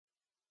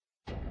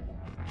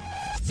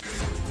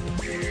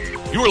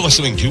You are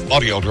listening to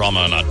audio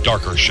drama in a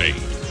darker shade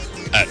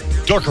at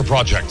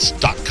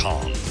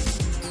darkerprojects.com.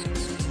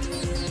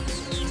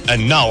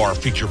 And now our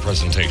feature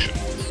presentation.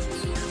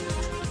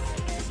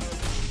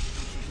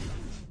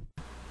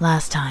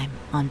 Last time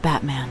on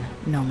Batman,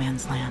 No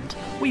Man's Land.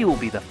 We will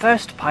be the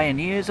first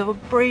pioneers of a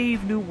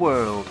brave new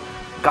world.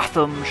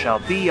 Gotham shall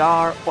be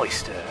our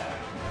oyster.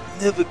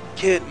 Never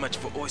cared much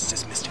for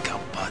oysters, Mr.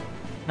 Cobblepot.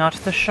 Not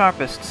the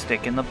sharpest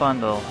stick in the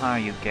bundle, are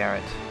you,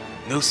 Garrett?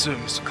 No, sir,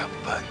 Mr.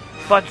 Cobblepot.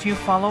 But you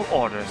follow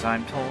orders,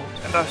 I'm told,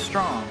 and are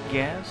strong,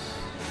 yes?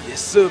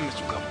 Yes, sir,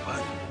 Mr.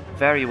 Cobblepot.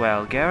 Very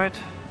well, Garrett.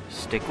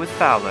 Stick with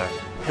Fowler.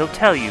 He'll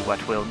tell you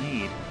what we'll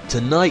need.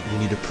 Tonight we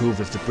need to prove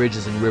if the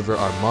bridges and river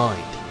are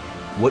mined.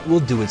 What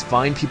we'll do is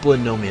find people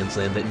in No Man's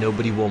Land that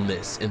nobody will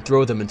miss and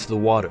throw them into the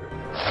water.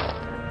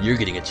 You're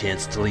getting a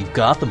chance to leave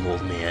Gotham,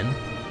 old man.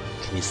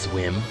 Can you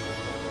swim?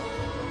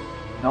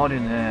 Not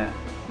in there.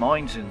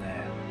 Mine's in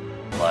there.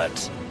 Let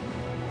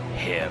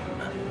him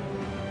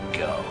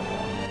go.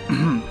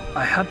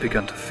 I had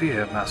begun to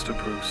fear, Master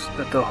Bruce,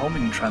 that the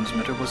homing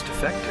transmitter was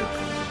defective.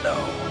 No,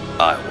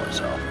 I was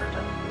offered.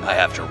 I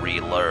have to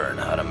relearn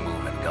how to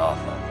move in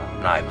Gotham,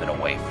 and I've been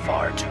away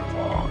far too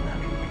long.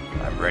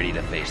 I'm ready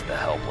to face the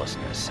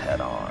helplessness head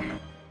on.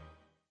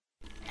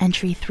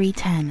 Entry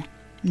 310,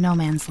 No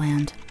Man's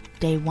Land,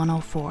 Day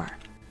 104.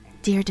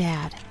 Dear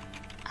Dad,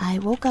 I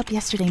woke up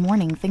yesterday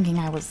morning thinking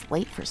I was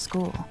late for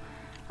school.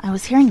 I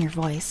was hearing your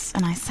voice,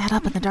 and I sat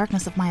up in the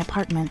darkness of my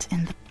apartment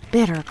in the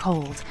bitter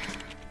cold,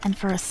 and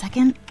for a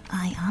second,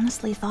 I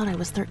honestly thought I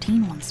was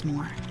 13 once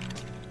more.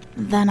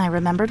 Then I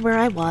remembered where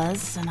I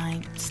was, and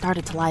I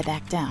started to lie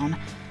back down,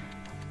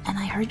 and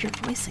I heard your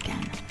voice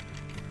again.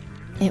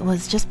 It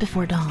was just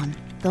before dawn,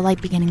 the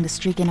light beginning to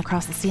streak in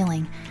across the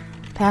ceiling,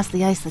 past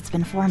the ice that's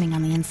been forming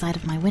on the inside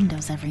of my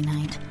windows every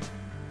night.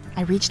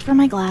 I reached for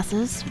my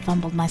glasses,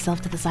 fumbled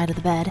myself to the side of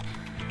the bed,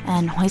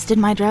 and hoisted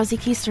my drowsy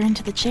keister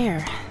into the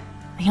chair.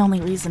 The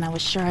only reason I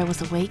was sure I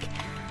was awake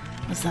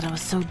was that I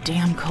was so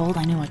damn cold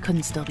I knew I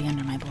couldn't still be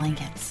under my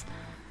blankets.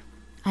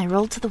 I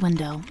rolled to the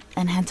window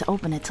and had to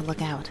open it to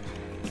look out,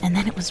 and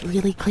then it was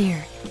really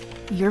clear.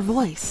 Your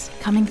voice,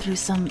 coming through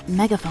some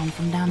megaphone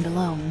from down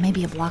below,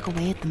 maybe a block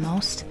away at the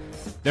most.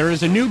 There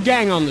is a new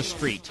gang on the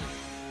street.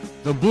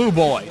 The Blue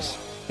Boys,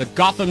 the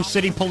Gotham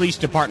City Police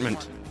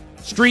Department.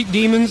 Street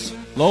demons,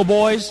 low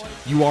boys,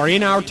 you are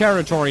in our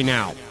territory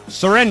now.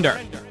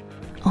 Surrender!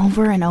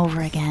 Over and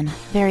over again,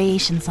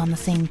 variations on the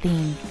same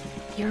theme.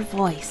 Your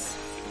voice,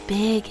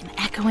 big and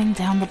echoing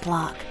down the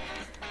block.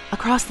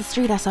 Across the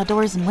street I saw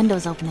doors and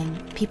windows opening,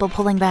 people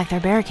pulling back their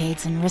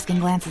barricades and risking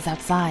glances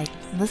outside,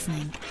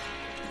 listening.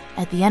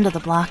 At the end of the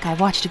block, I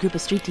watched a group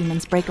of street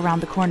demons break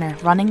around the corner,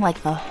 running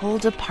like the whole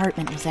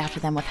department was after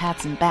them with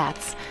hats and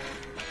bats.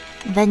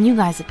 Then you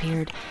guys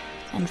appeared,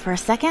 and for a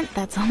second,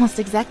 that's almost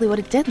exactly what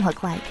it did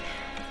look like.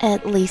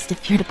 At least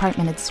if your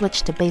department had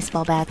switched to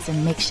baseball bats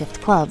and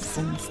makeshift clubs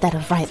instead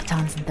of riot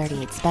batons and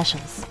 38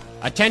 specials.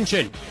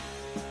 Attention!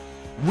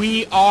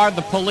 We are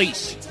the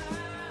police.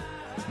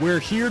 We're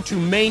here to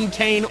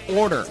maintain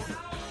order.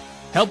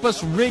 Help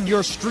us rid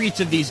your streets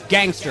of these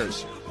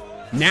gangsters.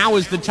 Now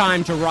is the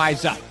time to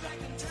rise up.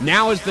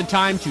 Now is the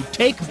time to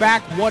take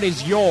back what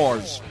is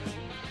yours.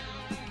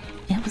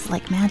 It was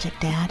like magic,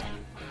 Dad.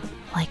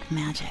 Like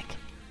magic.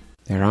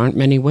 There aren't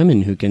many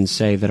women who can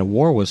say that a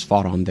war was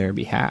fought on their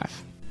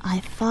behalf. I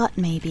thought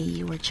maybe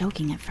you were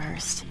joking at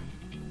first,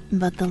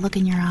 but the look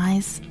in your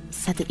eyes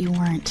said that you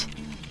weren't,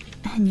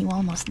 and you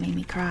almost made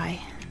me cry.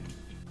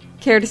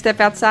 Care to step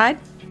outside?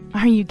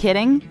 Are you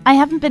kidding? I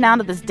haven't been out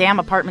of this damn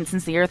apartment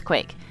since the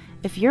earthquake.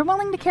 If you're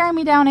willing to carry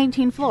me down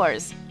 18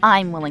 floors,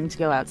 I'm willing to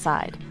go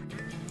outside.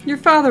 Your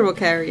father will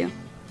carry you.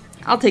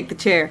 I'll take the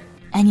chair.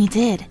 And you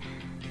did.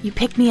 You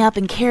picked me up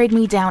and carried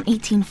me down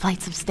 18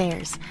 flights of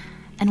stairs.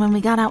 And when we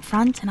got out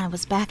front and I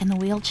was back in the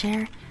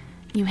wheelchair,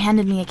 you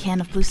handed me a can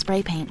of blue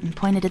spray paint and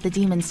pointed at the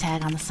demon's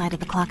tag on the side of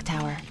the clock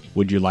tower.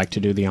 Would you like to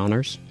do the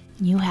honors?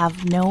 You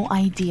have no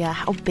idea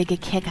how big a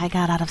kick I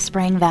got out of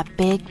spraying that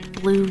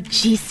big blue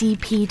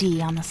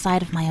GCPD on the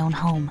side of my own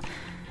home.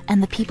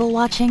 And the people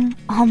watching,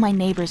 all my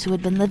neighbors who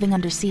had been living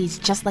under siege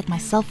just like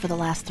myself for the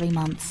last 3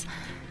 months,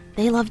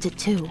 they loved it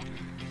too.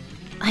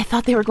 I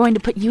thought they were going to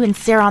put you and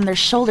Sarah on their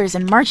shoulders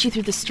and march you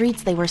through the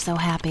streets, they were so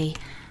happy.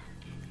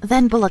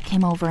 Then Bullock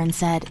came over and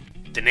said,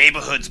 "The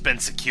neighborhood's been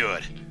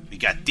secured. We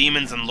got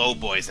demons and low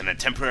boys in a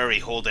temporary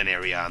hold-in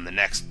area on the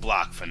next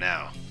block for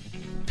now.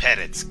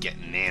 Pettit's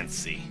getting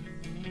antsy."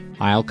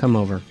 I'll come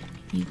over.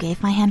 You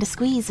gave my hand a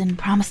squeeze and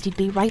promised you'd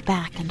be right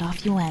back, and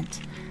off you went.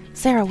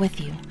 Sarah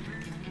with you.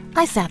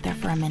 I sat there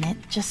for a minute,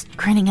 just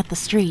grinning at the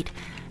street,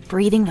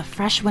 breathing the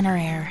fresh winter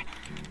air.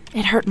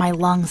 It hurt my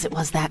lungs, it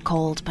was that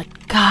cold,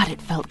 but God,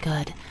 it felt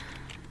good.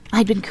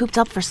 I'd been cooped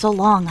up for so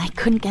long, I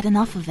couldn't get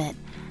enough of it.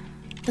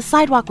 The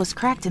sidewalk was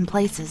cracked in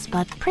places,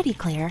 but pretty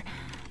clear,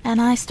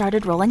 and I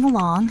started rolling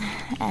along,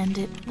 and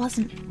it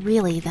wasn't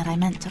really that I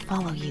meant to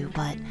follow you,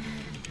 but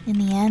in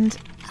the end,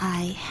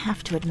 I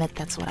have to admit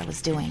that's what I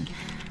was doing.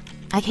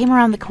 I came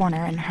around the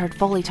corner and heard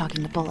Foley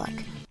talking to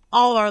Bullock.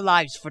 All our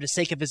lives for the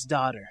sake of his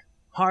daughter.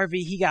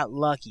 Harvey, he got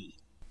lucky.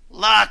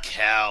 Luck,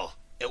 hell.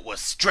 It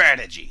was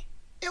strategy.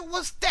 It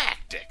was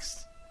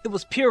tactics. It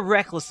was pure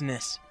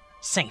recklessness,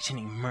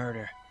 sanctioning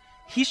murder.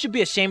 He should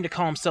be ashamed to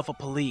call himself a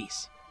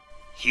police.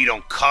 He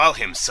don't call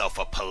himself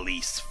a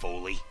police,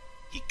 Foley.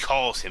 He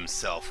calls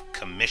himself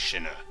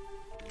Commissioner.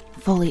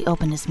 Foley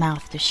opened his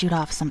mouth to shoot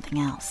off something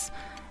else,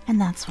 and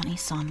that's when he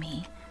saw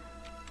me.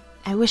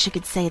 I wish I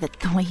could say that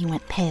the way he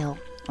went pale,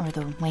 or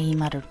the way he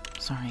muttered,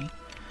 sorry,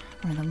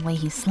 or the way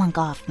he slunk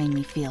off made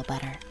me feel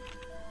better.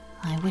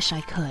 I wish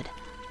I could,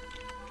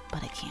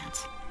 but I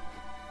can't.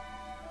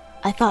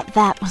 I thought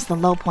that was the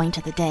low point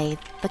of the day,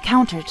 the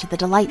counter to the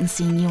delight in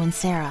seeing you and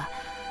Sarah.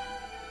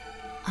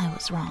 I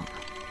was wrong.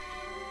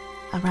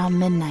 Around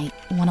midnight,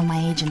 one of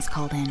my agents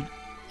called in,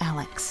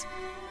 Alex.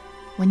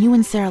 When you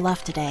and Sarah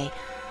left today,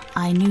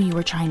 I knew you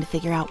were trying to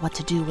figure out what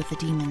to do with the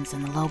demons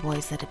and the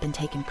lowboys that had been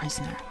taken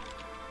prisoner.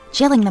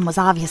 Jailing them was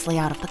obviously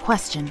out of the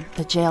question.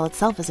 The jail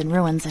itself is in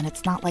ruins, and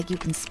it's not like you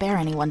can spare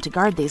anyone to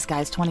guard these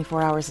guys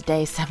 24 hours a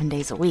day, 7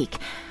 days a week.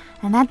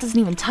 And that doesn't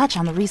even touch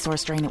on the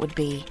resource drain it would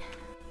be.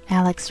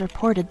 Alex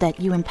reported that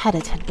you and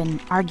Pettit had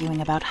been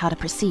arguing about how to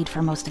proceed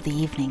for most of the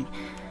evening,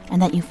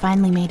 and that you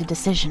finally made a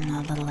decision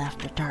a little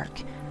after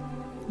dark.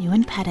 You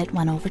and Pettit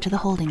went over to the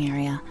holding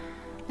area.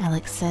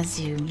 Alex says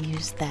you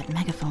used that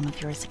megaphone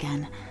of yours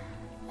again,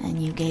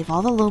 and you gave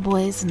all the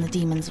lowboys and the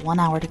demons 1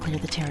 hour to clear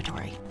the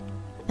territory.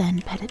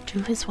 Then Pettit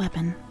drew his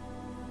weapon,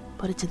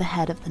 put it to the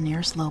head of the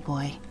nearest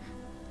lowboy,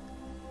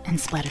 and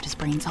splattered his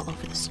brains all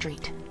over the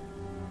street.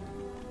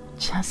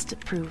 Just to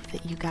prove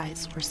that you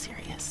guys were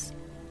serious.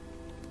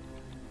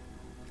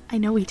 I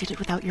know he did it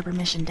without your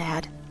permission,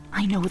 Dad.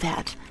 I know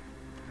that.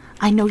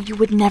 I know you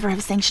would never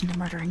have sanctioned a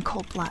murder in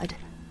cold blood.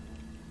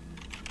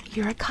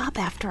 You're a cop,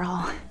 after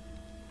all.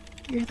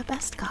 You're the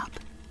best cop.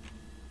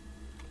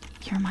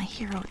 You're my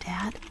hero,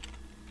 Dad.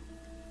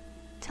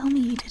 Tell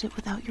me you did it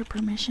without your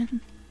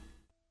permission.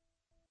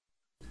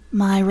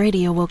 My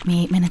radio woke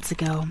me 8 minutes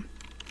ago.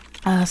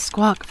 A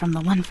squawk from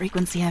the one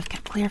frequency I've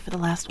kept clear for the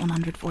last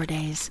 104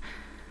 days.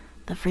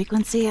 The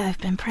frequency I've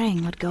been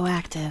praying would go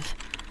active.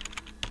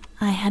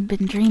 I had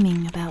been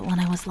dreaming about what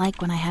I was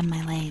like when I had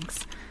my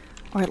legs,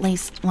 or at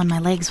least when my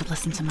legs would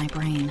listen to my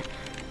brain.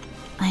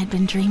 I had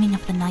been dreaming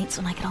of the nights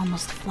when I could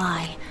almost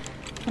fly,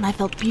 when I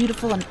felt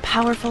beautiful and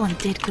powerful and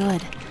did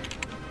good,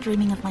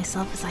 dreaming of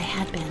myself as I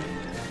had been,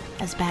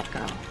 as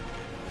Batgirl.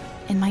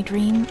 In my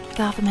dream,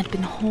 Gotham had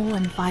been whole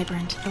and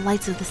vibrant, the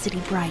lights of the city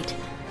bright.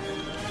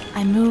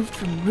 I moved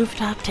from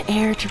rooftop to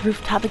air to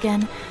rooftop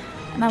again,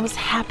 and I was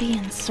happy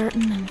and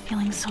certain and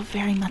feeling so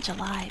very much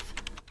alive.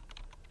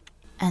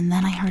 And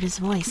then I heard his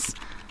voice,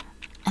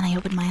 and I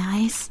opened my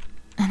eyes,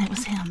 and it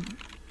was him,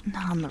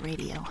 on the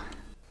radio.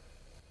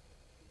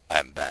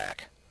 I'm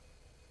back.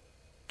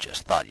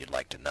 Just thought you'd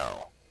like to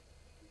know.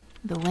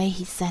 The way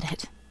he said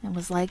it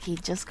was like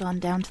he'd just gone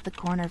down to the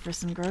corner for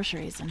some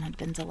groceries and had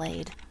been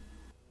delayed.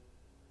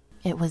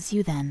 It was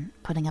you then,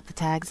 putting up the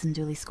tags in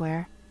Dooley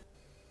Square?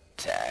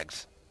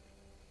 Tags?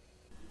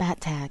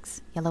 Bat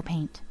tags, yellow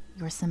paint,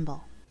 your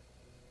symbol.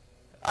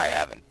 I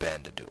haven't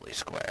been to Dooley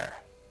Square.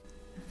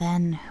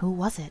 Then who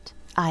was it?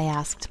 I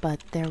asked,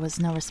 but there was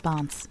no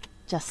response,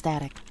 just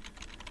static.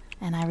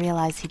 And I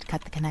realized he'd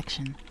cut the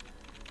connection.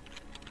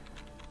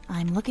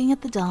 I'm looking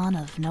at the dawn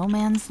of No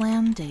Man's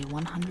Land, day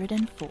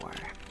 104,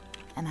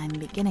 and I'm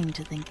beginning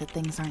to think that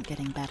things aren't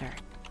getting better.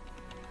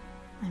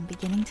 I'm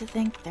beginning to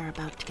think they're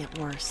about to get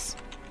worse.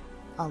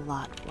 A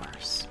lot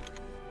worse.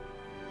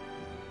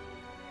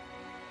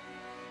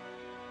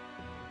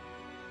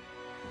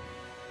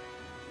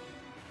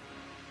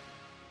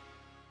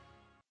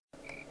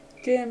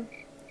 Jim,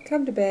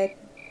 come to bed.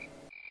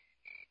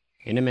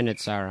 In a minute,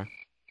 Sarah.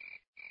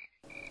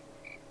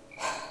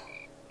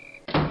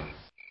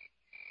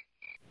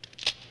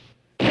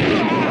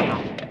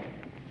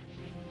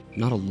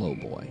 Not a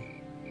lowboy.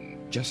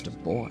 Just a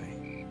boy.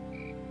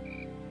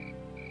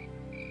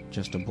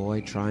 Just a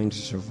boy trying to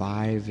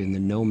survive in the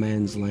no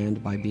man's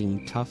land by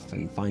being tough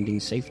and finding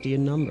safety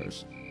in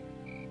numbers.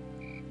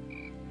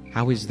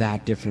 How is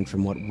that different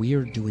from what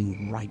we're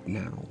doing right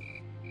now?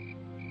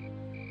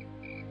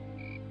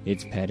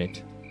 It's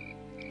Pettit.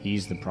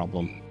 He's the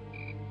problem.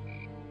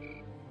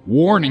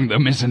 Warning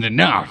them isn't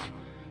enough.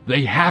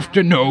 They have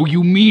to know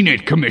you mean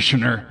it,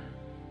 Commissioner.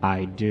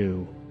 I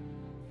do.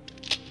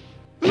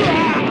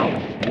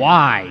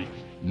 Why?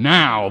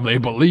 Now they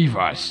believe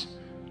us.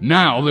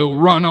 Now they'll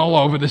run all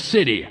over the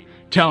city,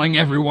 telling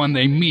everyone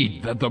they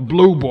meet that the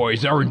Blue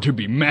Boys aren't to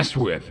be messed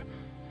with.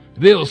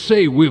 They'll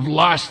say we've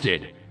lost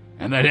it,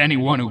 and that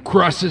anyone who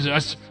crosses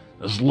us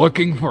is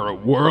looking for a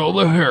world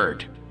of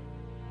hurt.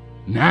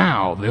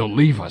 Now they'll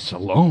leave us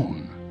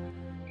alone.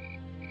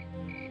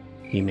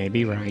 He may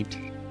be right.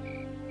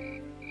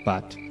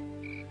 But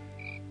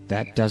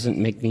that doesn't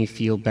make me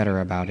feel better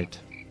about it.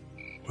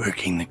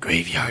 Working the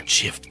graveyard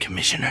shift,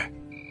 Commissioner.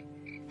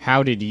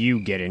 How did you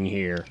get in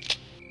here?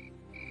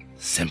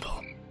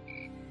 Simple.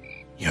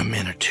 Your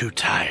men are too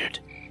tired,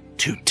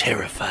 too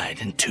terrified,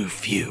 and too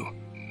few.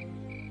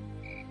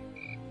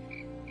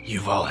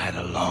 You've all had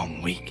a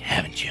long week,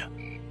 haven't you?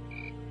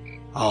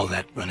 All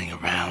that running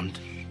around,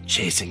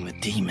 chasing the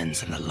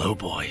demons and the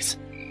lowboys,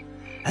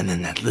 and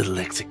then that little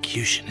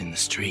execution in the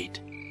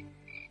street.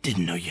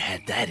 Didn't know you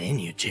had that in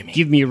you, Jimmy.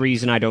 Give me a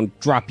reason I don't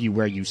drop you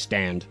where you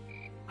stand.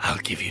 I'll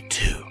give you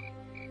 2.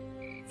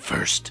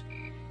 First,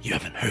 you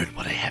haven't heard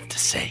what I have to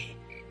say.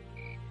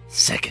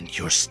 Second,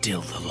 you're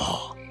still the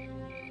law.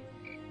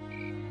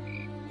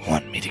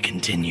 Want me to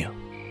continue?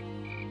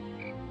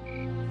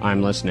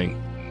 I'm listening.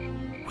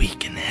 We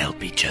can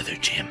help each other,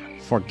 Jim.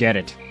 Forget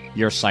it.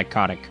 You're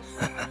psychotic.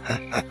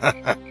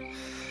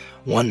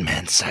 One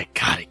man's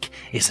psychotic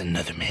is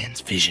another man's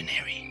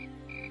visionary.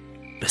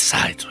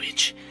 Besides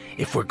which,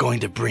 if we're going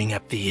to bring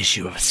up the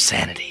issue of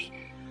sanity,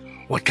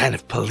 what kind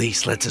of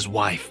police lets his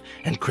wife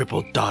and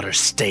crippled daughter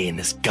stay in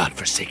this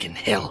godforsaken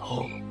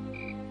hellhole?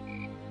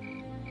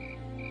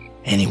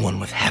 Anyone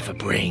with half a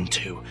brain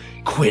to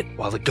quit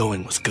while the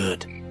going was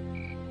good.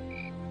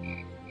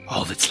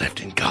 All that's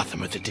left in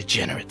Gotham are the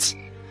degenerates,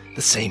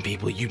 the same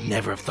people you'd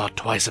never have thought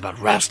twice about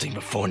rousting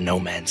before no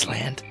man's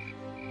land.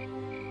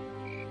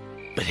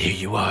 But here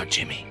you are,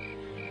 Jimmy,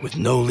 with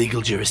no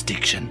legal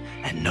jurisdiction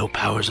and no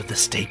powers of the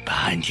state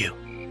behind you.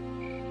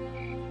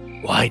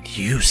 Why'd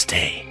you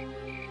stay?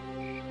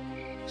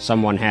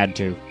 Someone had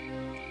to.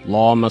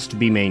 Law must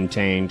be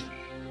maintained.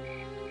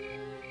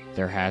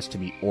 There has to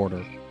be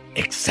order.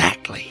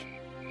 Exactly.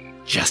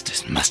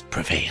 Justice must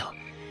prevail,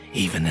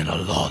 even in a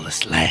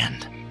lawless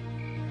land.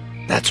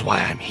 That's why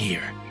I'm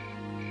here.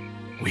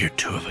 We're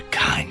 2 of a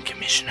kind,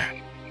 Commissioner.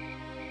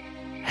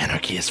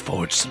 Anarchy has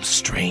forged some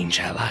strange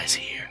allies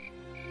here.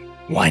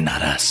 Why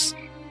not us?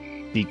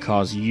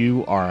 Because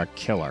you are a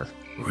killer.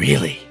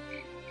 Really?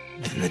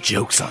 Then the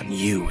joke's on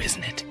you,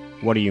 isn't it?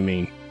 What do you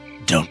mean?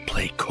 Don't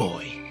play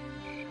coy.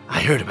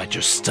 I heard about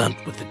your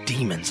stunt with the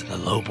demons and the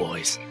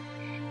lowboys,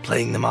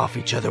 playing them off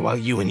each other while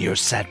you and yours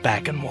sat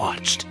back and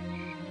watched.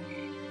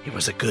 It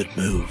was a good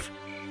move.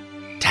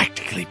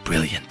 Tactically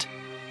brilliant.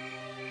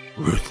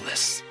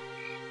 Ruthless.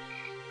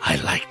 I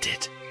liked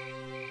it.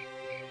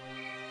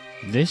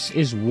 This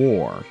is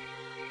war.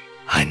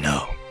 I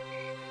know.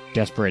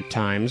 Desperate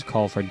times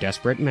call for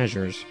desperate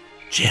measures.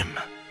 Jim,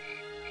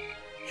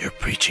 you're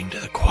preaching to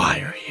the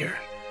choir here.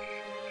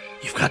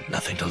 You've got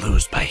nothing to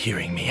lose by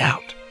hearing me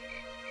out.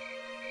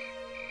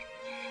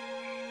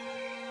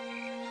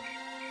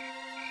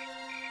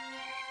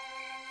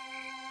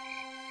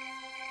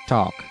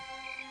 Talk.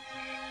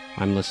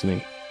 I'm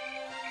listening.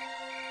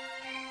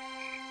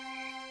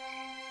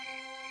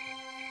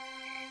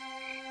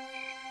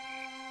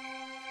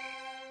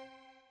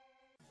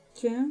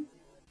 Jim?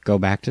 Go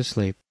back to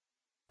sleep.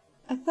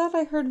 I thought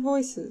I heard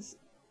voices.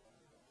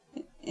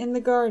 In the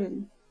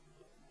garden.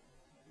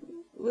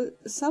 Was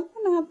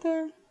someone out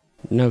there?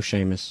 No,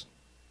 Seamus.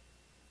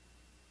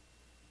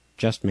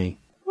 Just me.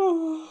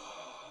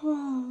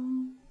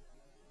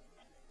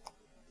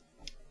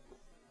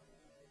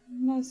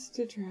 Must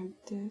have dreamt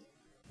it.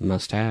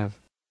 Must have.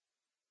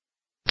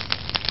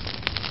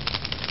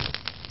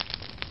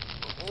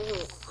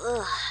 Ooh,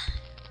 ugh.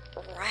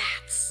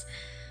 Rats.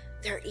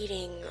 They're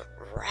eating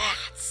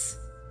rats.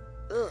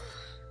 Ugh.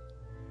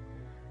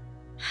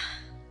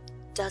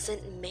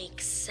 Doesn't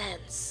make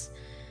sense.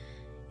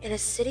 In a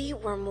city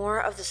where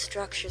more of the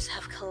structures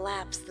have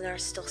collapsed than are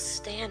still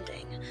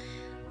standing,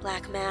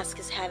 Black Mask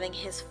is having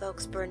his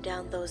folks burn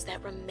down those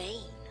that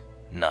remain.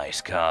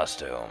 Nice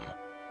costume.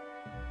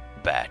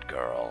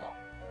 Batgirl.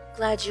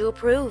 Glad you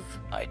approve.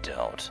 I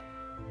don't.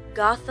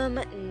 Gotham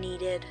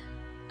needed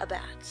a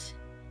bat.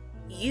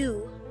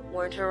 You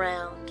weren't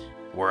around.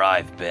 Where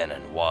I've been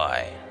and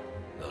why,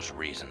 those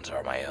reasons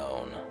are my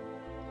own.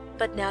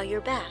 But now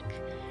you're back,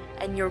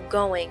 and you're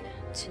going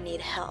to need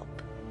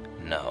help.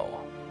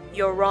 No.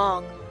 You're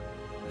wrong.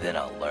 Then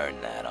I'll learn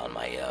that on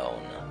my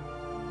own.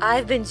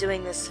 I've been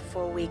doing this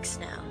for weeks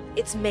now.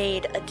 It's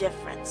made a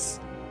difference.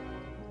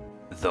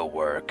 The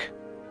work,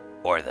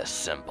 or the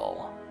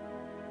symbol?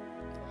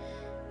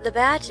 The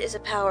bat is a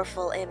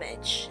powerful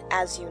image,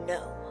 as you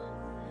know.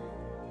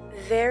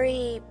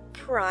 Very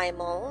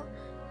primal,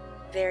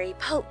 very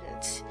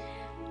potent.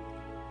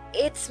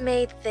 It's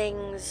made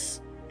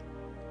things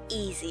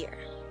easier.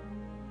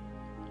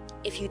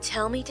 If you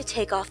tell me to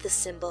take off the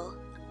symbol,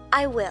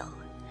 I will.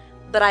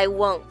 But I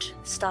won't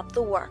stop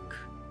the work.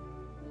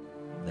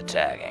 The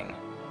tagging.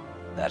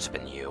 That's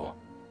been you?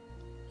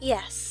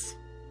 Yes.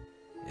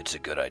 It's a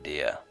good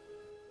idea.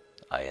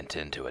 I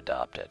intend to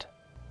adopt it.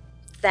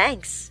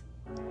 Thanks.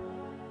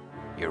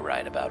 You're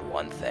right about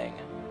one thing.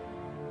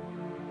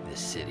 This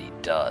city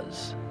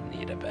does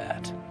need a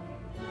bat.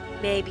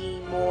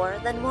 Maybe more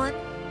than one?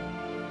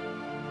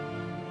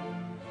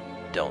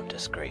 Don't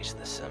disgrace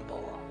the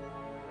symbol.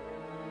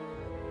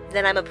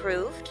 Then I'm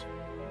approved?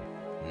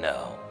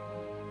 No,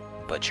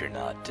 but you're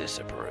not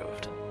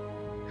disapproved.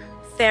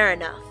 Fair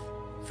enough.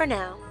 For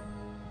now.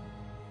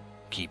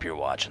 Keep your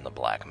watch on the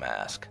Black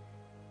Mask.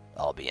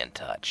 I'll be in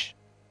touch.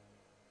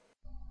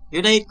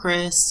 Good night,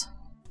 Chris.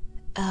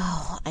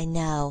 Oh, I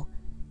know.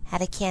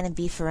 Had a can of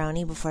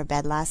beefaroni before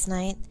bed last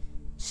night.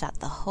 Shot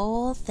the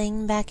whole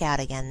thing back out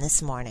again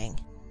this morning.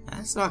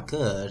 That's not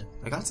good.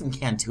 I got some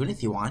canned tuna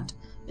if you want.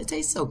 It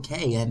tastes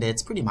okay, and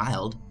it's pretty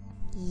mild.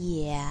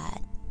 Yeah,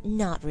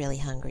 Not really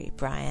hungry,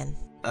 Brian.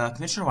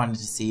 Commissioner wanted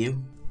to see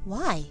you.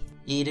 Why?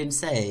 He didn't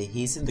say.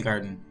 He's in the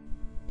garden.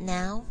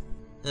 Now?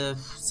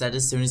 Said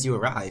as soon as you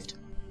arrived.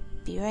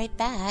 Be right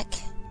back.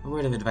 A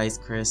word of advice,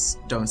 Chris.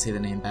 Don't say the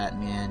name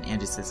Batman.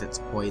 Andy says it's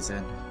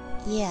poison.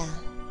 Yeah,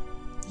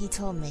 he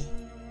told me.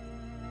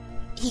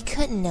 He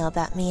couldn't know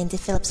about me and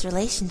DePhillip's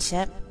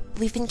relationship.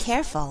 We've been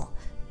careful.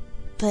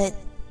 But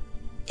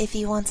if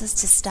he wants us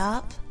to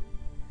stop,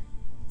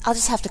 I'll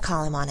just have to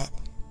call him on it.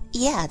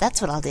 Yeah,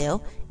 that's what I'll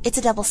do. It's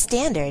a double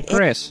standard.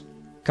 Chris,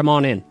 come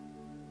on in.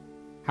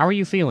 How are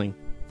you feeling?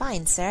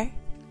 Fine, sir.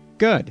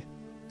 Good.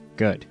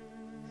 Good.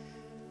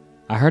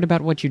 I heard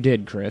about what you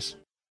did, Chris.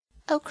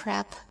 Oh,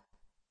 crap.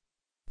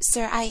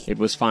 Sir, It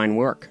was fine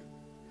work.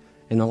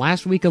 In the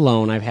last week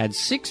alone, I've had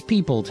 6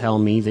 people tell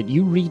me that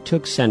you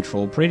retook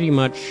Central pretty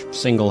much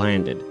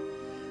single-handed.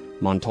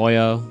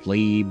 Montoya,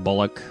 Lee,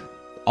 Bullock,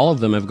 all of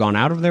them have gone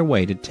out of their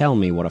way to tell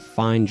me what a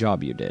fine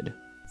job you did.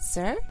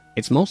 Sir?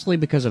 It's mostly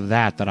because of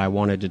that I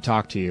wanted to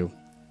talk to you.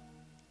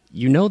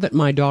 You know that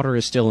my daughter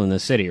is still in the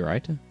city,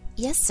 right?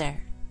 Yes, sir.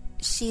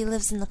 She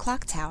lives in the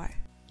clock tower.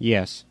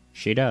 Yes,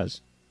 she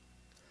does.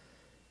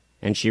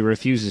 And she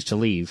refuses to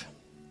leave.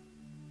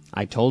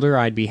 I told her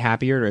I'd be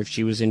happier if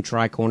she was in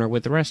Tri-Corner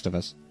with the rest of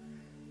us.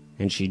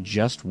 And she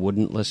just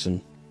wouldn't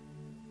listen.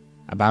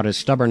 About as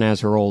stubborn as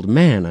her old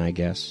man, I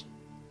guess.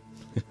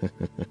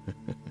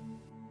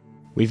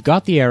 We've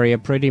got the area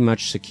pretty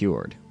much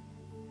secured.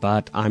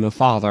 But I'm a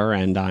father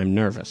and I'm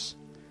nervous.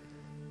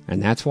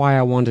 And that's why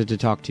I wanted to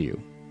talk to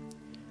you.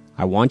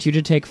 I want you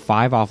to take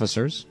 5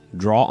 officers,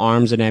 draw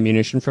arms and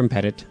ammunition from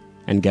Pettit,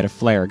 and get a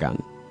flare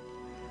gun.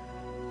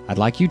 I'd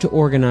like you to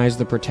organize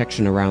the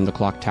protection around the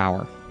clock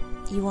tower.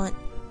 You want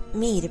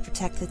me to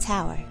protect the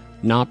tower?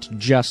 Not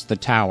just the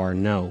tower,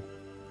 no.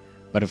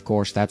 But of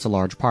course, that's a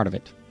large part of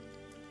it.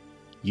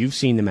 You've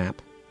seen the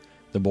map.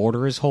 The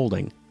border is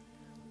holding.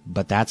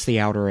 But that's the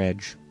outer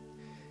edge.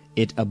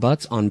 It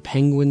abuts on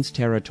Penguin's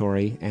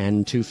territory,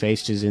 and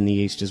Two-Faced is in the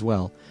east as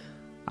well.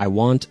 I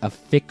want a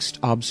fixed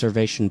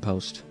observation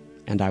post,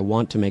 and I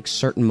want to make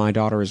certain my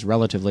daughter is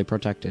relatively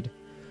protected.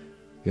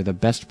 You're the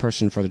best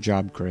person for the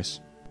job,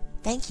 Chris.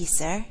 Thank you,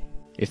 sir.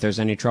 If there's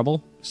any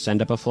trouble,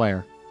 send up a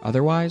flare.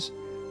 Otherwise,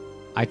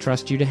 I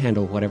trust you to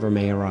handle whatever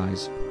may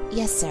arise.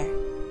 Yes, sir.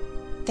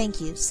 Thank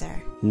you,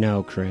 sir.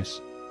 No,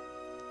 Chris.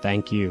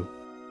 Thank you.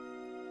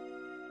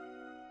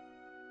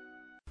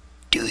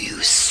 Do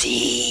you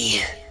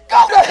see?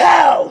 Go to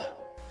hell!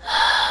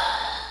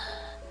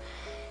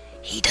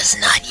 He does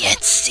not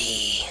yet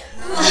see.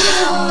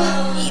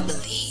 He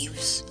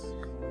believes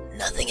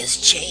nothing has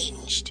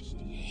changed.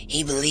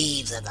 He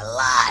believes that the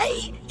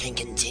lie can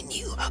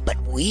continue,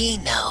 but we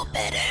know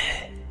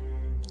better.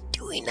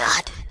 Do we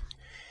not?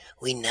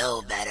 We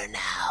know better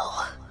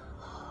now.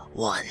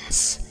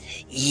 Once,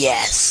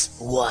 yes,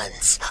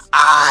 once,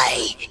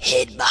 I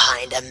hid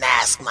behind a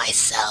mask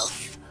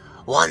myself.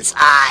 Once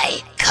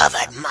I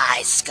covered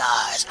my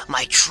scars,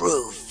 my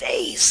true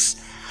face.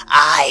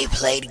 I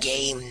played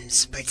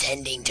games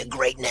pretending to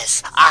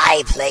greatness.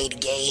 I played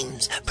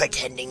games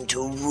pretending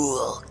to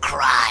rule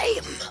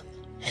crime.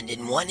 And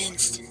in one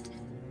instant,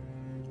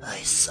 I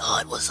saw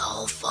it was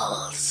all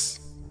false.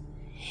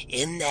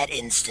 In that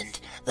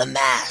instant, the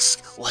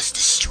mask was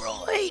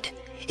destroyed.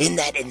 In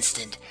that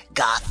instant,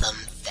 Gotham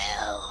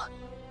fell.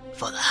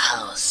 For the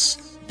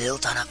house,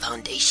 built on a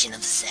foundation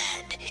of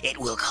sand, it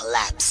will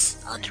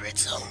collapse under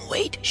its own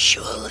weight,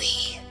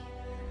 surely.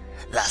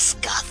 Thus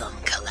Gotham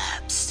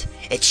collapsed,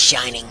 its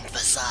shining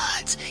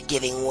facades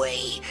giving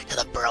way to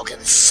the broken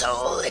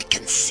soul it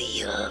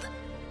concealed.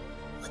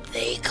 What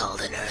they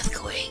called an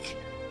earthquake,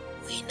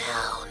 we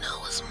now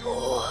know is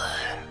more.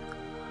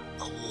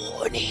 A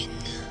warning.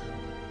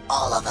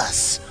 All of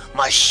us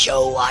must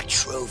show our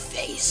true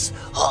face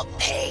or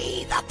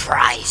pay the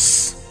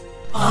price.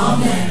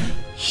 Amen.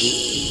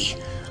 He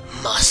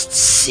must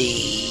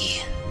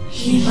see.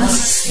 He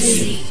must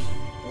see.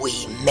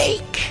 We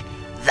make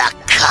the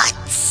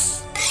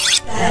cuts.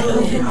 That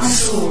open our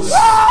souls.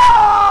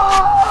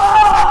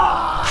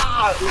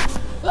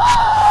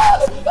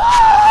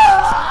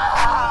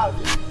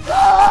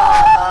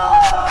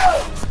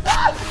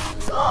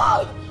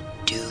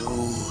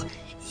 Do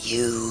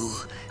you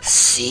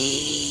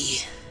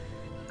see?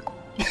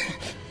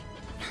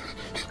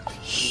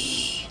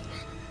 He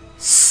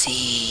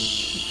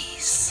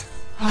sees.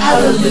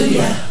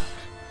 Hallelujah.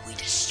 We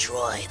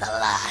destroy the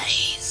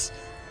lies.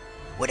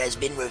 What has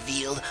been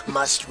revealed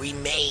must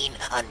remain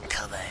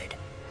uncovered.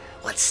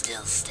 What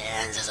still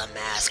stands as a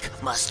mask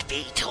must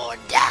be torn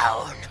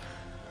down.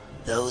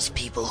 Those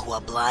people who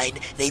are blind,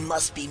 they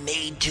must be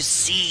made to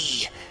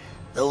see.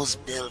 Those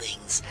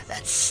buildings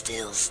that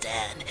still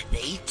stand,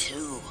 they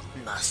too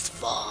must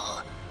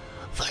fall.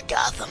 For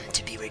Gotham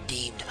to be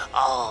redeemed,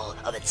 all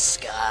of its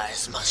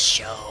scars must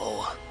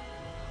show.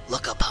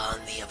 Look upon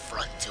the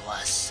affront to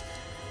us.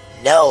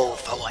 Know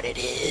for what it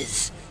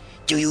is.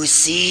 Do you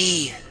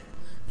see?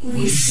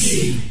 We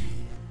see.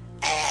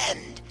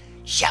 And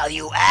shall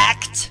you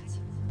act?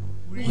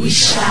 We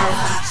shall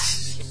act.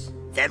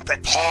 Then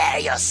prepare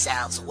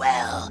yourselves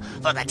well,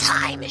 for the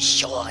time is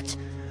short.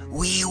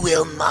 We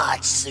will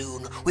march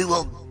soon. We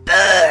will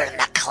burn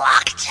the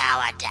clock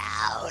tower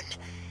down.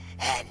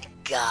 And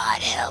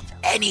God help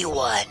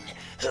anyone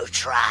who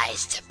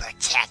tries to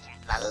protect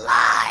the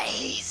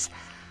lies.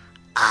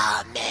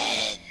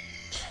 Amen.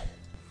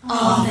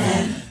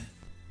 Amen.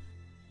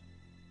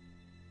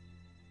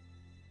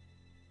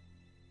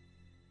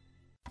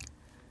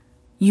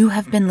 You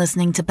have been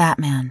listening to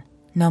Batman,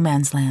 No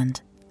Man's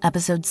Land,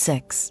 Episode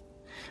 6.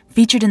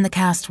 Featured in the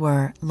cast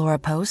were Laura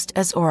Post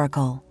as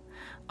Oracle,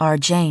 R.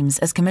 James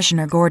as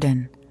Commissioner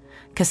Gordon,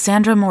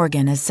 Cassandra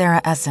Morgan as Sarah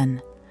Essen,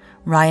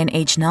 Ryan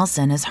H.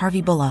 Nelson as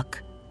Harvey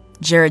Bullock,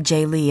 Jared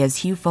J. Lee as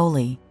Hugh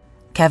Foley,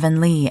 Kevin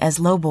Lee as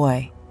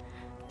Lowboy,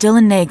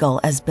 Dylan Nagel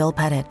as Bill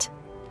Pettit,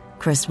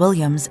 Chris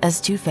Williams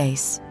as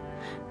Two-Face,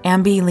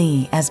 Ambi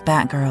Lee as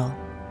Batgirl,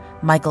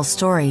 Michael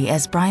Story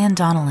as Brian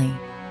Donnelly,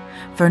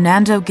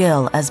 Fernando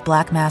Gill as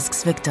Black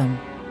Mask's victim,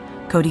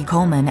 Cody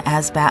Coleman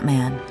as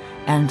Batman,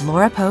 and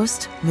Laura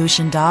Post,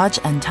 Lucian Dodge,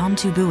 and Tom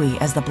Tubui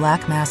as the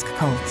Black Mask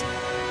Cult.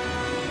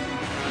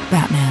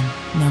 Batman,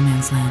 No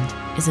Man's Land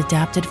is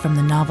adapted from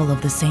the novel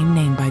of the same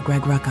name by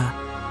Greg Rucka.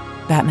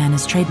 Batman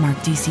is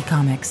trademarked DC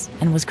Comics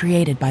and was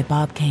created by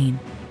Bob Kane.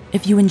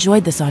 If you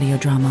enjoyed this audio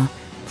drama,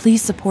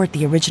 please support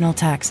the original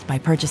text by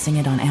purchasing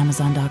it on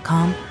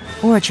Amazon.com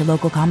or at your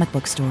local comic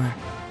book store.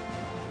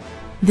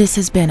 This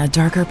has been a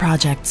Darker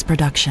Projects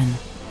production.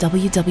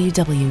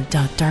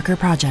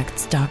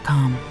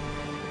 www.darkerprojects.com